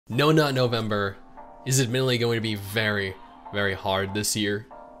No Nut November is admittedly going to be very, very hard this year.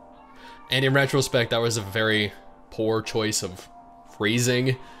 And in retrospect, that was a very poor choice of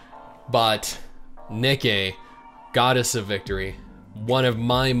phrasing. But Nikke, Goddess of Victory, one of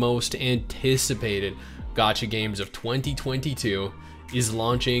my most anticipated gacha games of 2022, is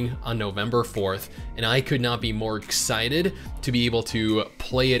launching on November 4th, and I could not be more excited to be able to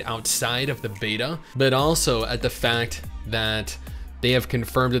play it outside of the beta, but also at the fact that they have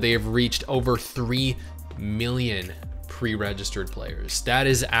confirmed that they have reached over 3 million pre-registered players. That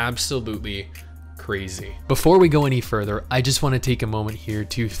is absolutely crazy. Before we go any further, I just want to take a moment here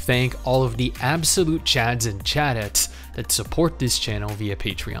to thank all of the absolute chads and chadettes that support this channel via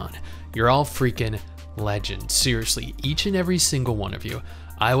Patreon. You're all freaking legends. Seriously, each and every single one of you.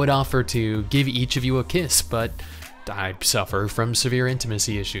 I would offer to give each of you a kiss, but I suffer from severe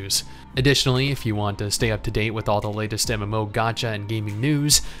intimacy issues. Additionally, if you want to stay up to date with all the latest MMO gacha and gaming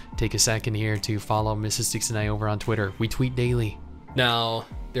news, take a second here to follow Mrs. Stix and I over on Twitter. We tweet daily. Now,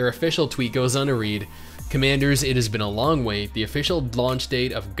 their official tweet goes on to read, "Commanders, it has been a long wait. The official launch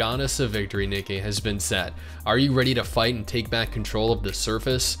date of Goddess of Victory Nikke has been set. Are you ready to fight and take back control of the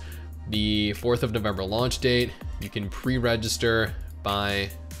surface? The 4th of November launch date. You can pre-register by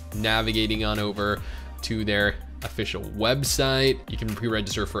navigating on over to their official website. You can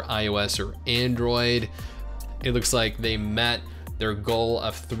pre-register for iOS or Android. It looks like they met their goal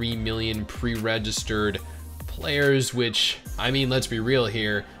of 3 million pre-registered players, which, I mean, let's be real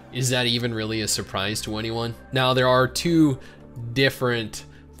here. Is that even really a surprise to anyone? Now, there are two different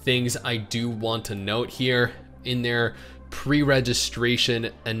things I do want to note here. In their pre-registration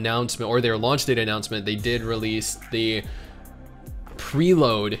announcement, or their launch date announcement, they did release the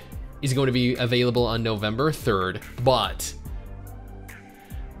preload is going to be available on November 3rd, but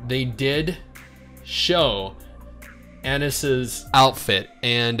they did show Anis's outfit,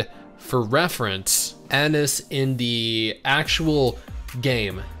 and for reference, Anis in the actual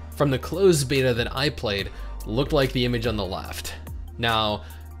game from the closed beta that I played looked like the image on the left. Now,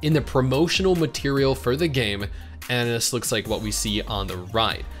 in the promotional material for the game, Anis looks like what we see on the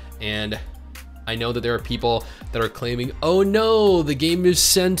right, and I know that there are people that are claiming, oh no, the game is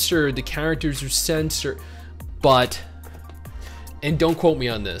censored, the characters are censored, but, and don't quote me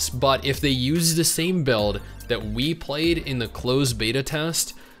on this, but if they use the same build that we played in the closed beta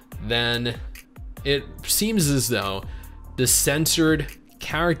test, then it seems as though the censored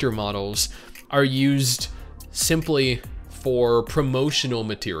character models are used simply for promotional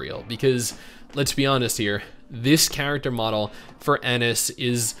material, because let's be honest here, this character model for Anis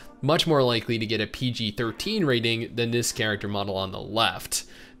is much more likely to get a PG-13 rating than this character model on the left.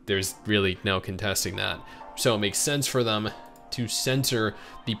 There's really no contesting that. So it makes sense for them to censor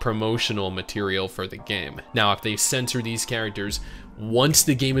the promotional material for the game. Now, if they censor these characters once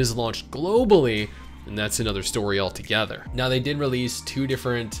the game is launched globally, then that's another story altogether. Now, they did release two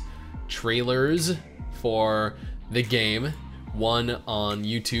different trailers for the game. One on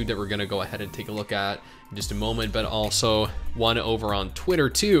YouTube that we're gonna go ahead and take a look at in just a moment, but also one over on Twitter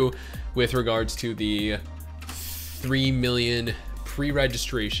too, with regards to the 3 million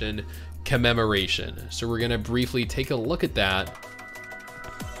pre-registration commemoration. So we're gonna briefly take a look at that.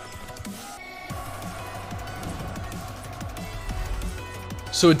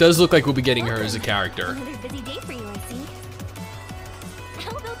 So it does look like we'll be getting her as a character. Another busy day for you, I see.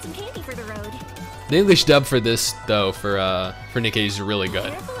 How about some candy for the road? The English dub for this, though, for Nikke is really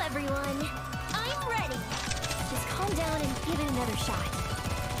good. Careful, everyone. I'm ready. Just calm down and give it another shot.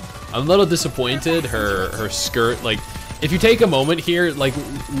 I'm a little disappointed. Her skirt, like, if you take a moment here, like,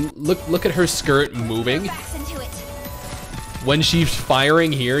 look at her skirt moving. When she's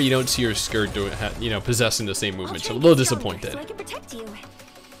firing here, you don't see her skirt doing, you know, possessing the same movement. So I'm a little disappointed. So I can protect you.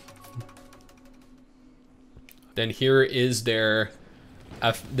 Then here is their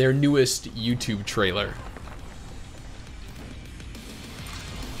newest YouTube trailer.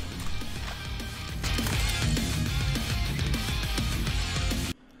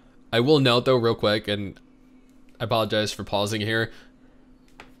 I will note though real quick, and I apologize for pausing here,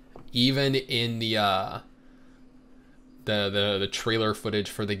 even in the trailer footage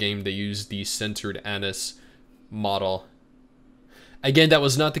for the game, they used the censored Anis model. Again, that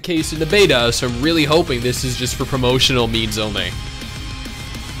was not the case in the beta, so I'm really hoping this is just for promotional means only.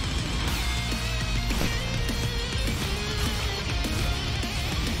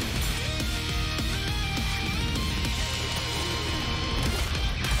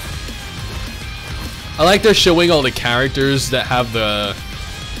 I like they're showing all the characters that have the,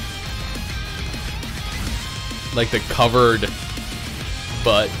 like, the covered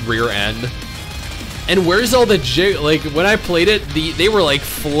butt rear end. And where's all the jig? Like, when I played it, they were like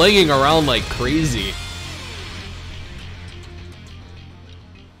flinging around like crazy.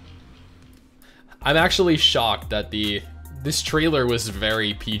 I'm actually shocked that this trailer was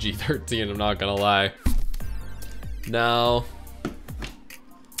very PG-13, I'm not gonna lie. Now,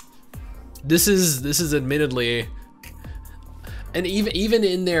 this is admittedly, and even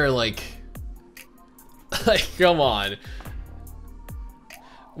in there, like come on.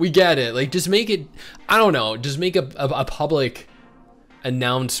 We get it, like just make it, I don't know, just make a public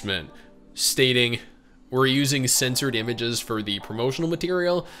announcement stating we're using censored images for the promotional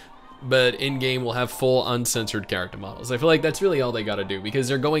material, but in-game we'll have full uncensored character models. I feel like that's really all they gotta do, because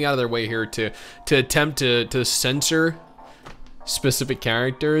they're going out of their way here to attempt to censor specific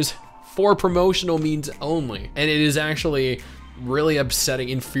characters for promotional means only. And it is actually really upsetting,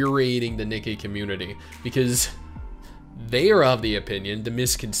 infuriating the Nikke community, because they are of the opinion, the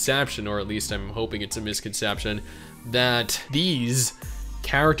misconception, or at least I'm hoping it's a misconception, that these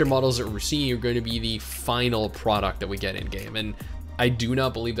character models that we're seeing are going to be the final product that we get in game. And I do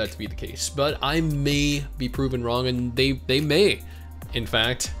not believe that to be the case, but I may be proven wrong, and they may, in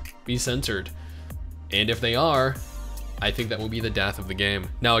fact, be censored. And if they are, I think that will be the death of the game.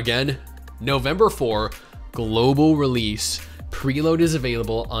 Now again, November 4, global release. Preload is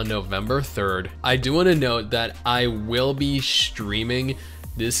available on November 3rd. I do want to note that I will be streaming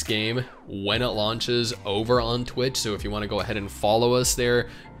this game when it launches over on Twitch, so if you want to go ahead and follow us there,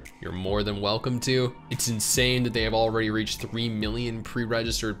 you're more than welcome to. It's insane that they have already reached 3 million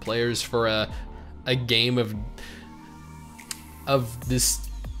pre-registered players for a game of this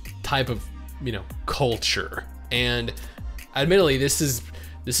type of, you know, culture. And admittedly, this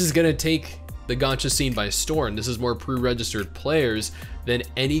is gonna take the gacha scene by storm. This is more pre-registered players than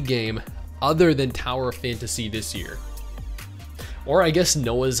any game other than Tower of Fantasy this year. Or I guess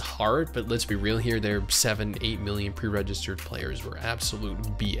Noah's Heart, but let's be real here, their 7-8 million pre-registered players were absolute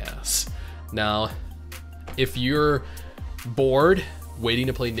BS. Now, if you're bored waiting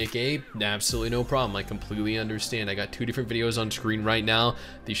to play Nikke, absolutely no problem. I completely understand. I got 2 different videos on screen right now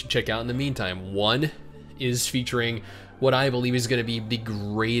that you should check out in the meantime. One is featuring what I believe is going to be the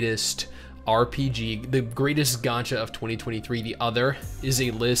greatest RPG, the greatest gacha of 2023. The other is a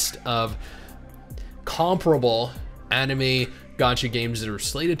list of comparable anime gacha games that are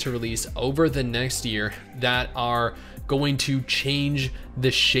slated to release over the next year that are going to change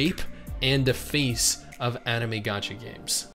the shape and the face of anime gacha games.